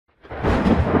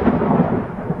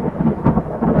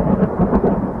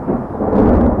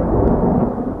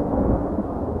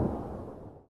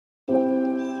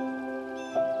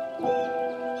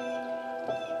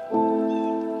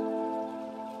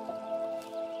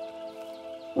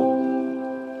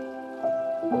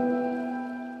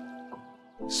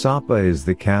Sapa is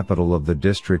the capital of the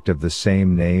district of the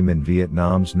same name in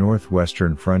Vietnam's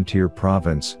northwestern frontier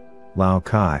province, Lao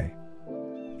Cai.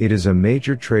 It is a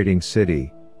major trading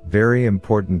city, very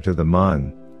important to the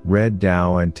Hmong, Red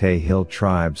Dao and Tay Hill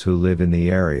tribes who live in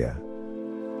the area.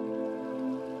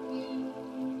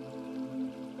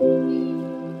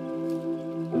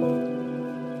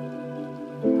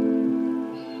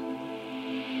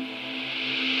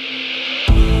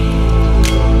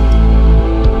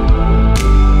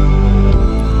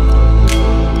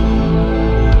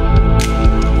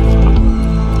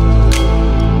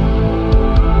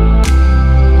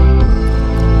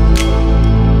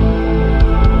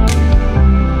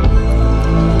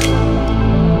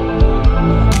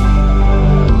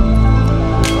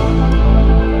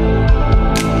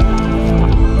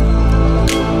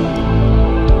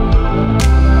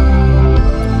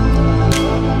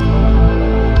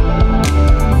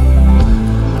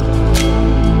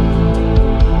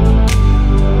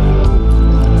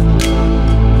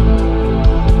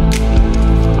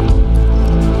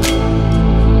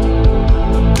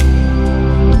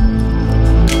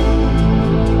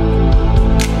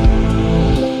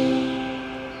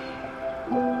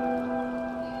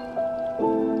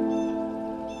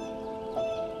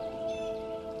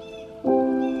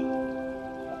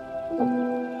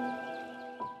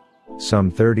 Some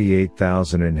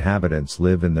 38,000 inhabitants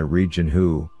live in the region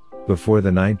who, before the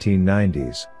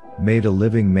 1990s, made a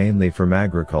living mainly from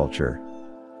agriculture.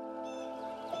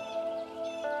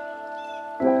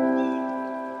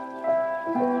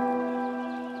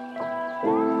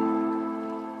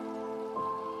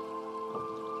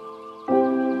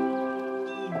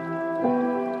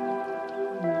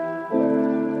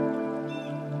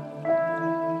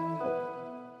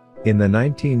 In the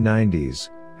 1990s,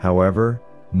 however,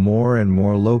 more and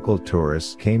more local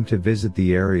tourists came to visit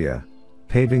the area,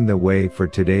 paving the way for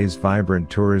today's vibrant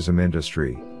tourism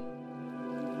industry.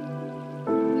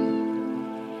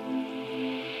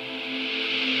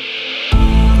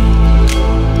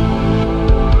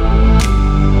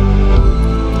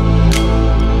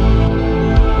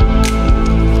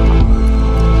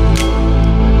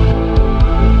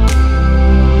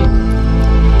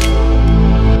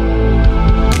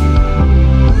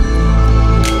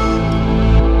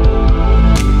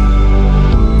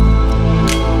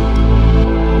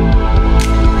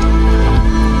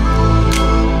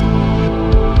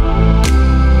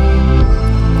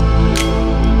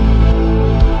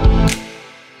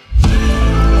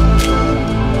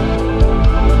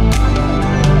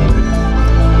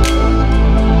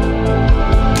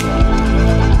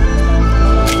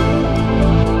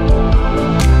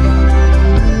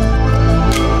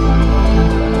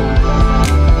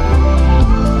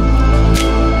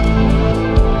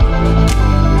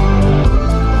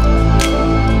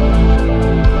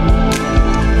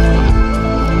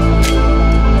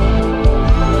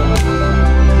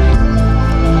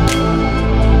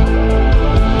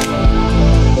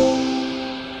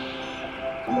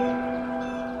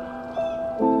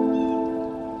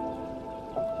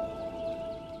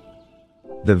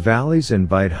 The valleys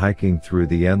invite hiking through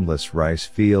the endless rice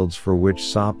fields for which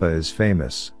Sapa is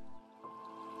famous.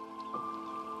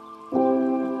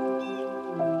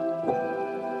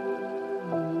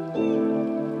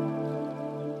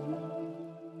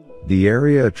 The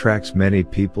area attracts many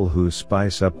people who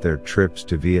spice up their trips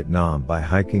to Vietnam by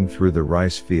hiking through the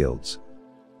rice fields.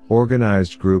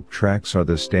 Organized group treks are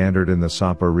the standard in the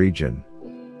Sapa region.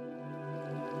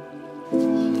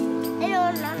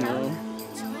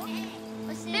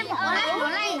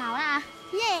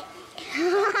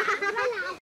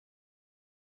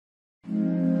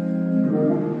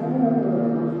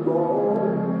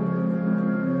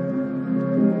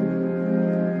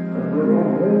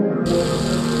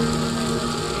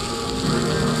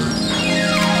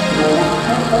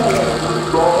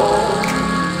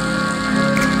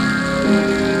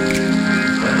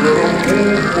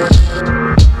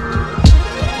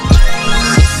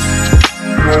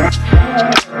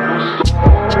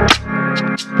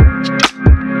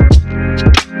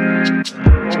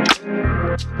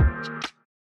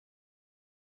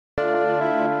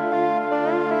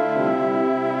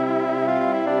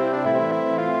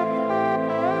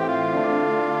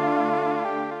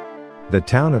 The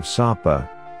town of Sapa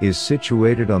is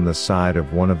situated on the side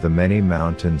of one of the many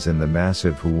mountains in the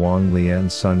massive Huang Lian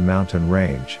Sun mountain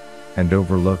range, and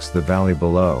overlooks the valley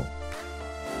below.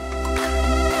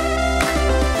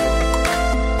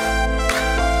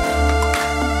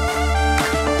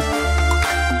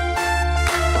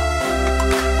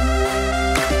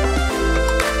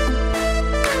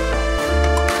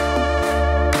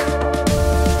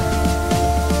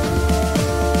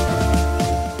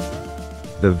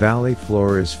 The valley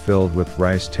floor is filled with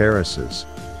rice terraces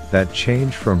that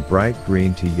change from bright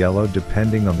green to yellow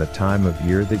depending on the time of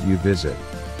year that you visit.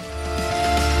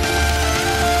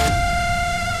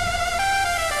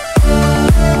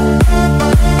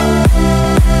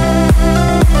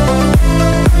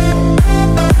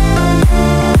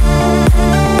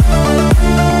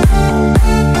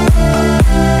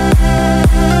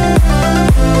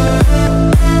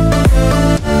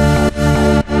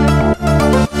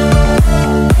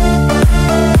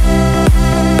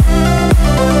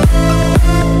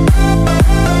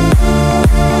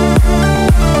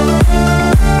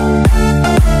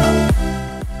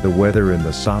 The weather in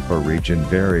the Sapa region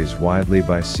varies widely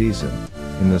by season.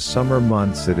 In the summer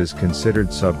months it is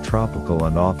considered subtropical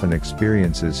and often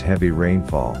experiences heavy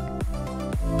rainfall.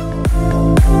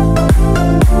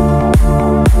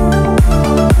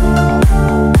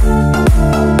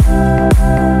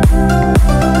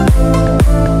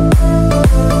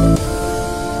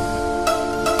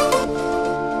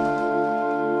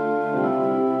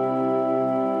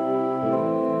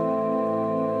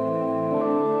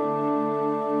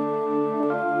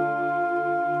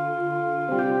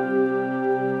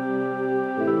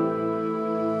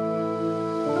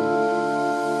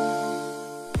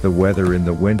 The weather in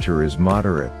the winter is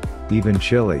moderate, even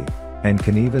chilly, and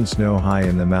can even snow high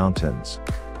in the mountains.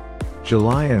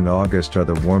 July and August are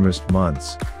the warmest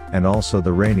months, and also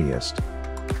the rainiest.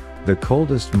 The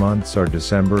coldest months are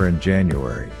December and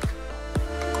January.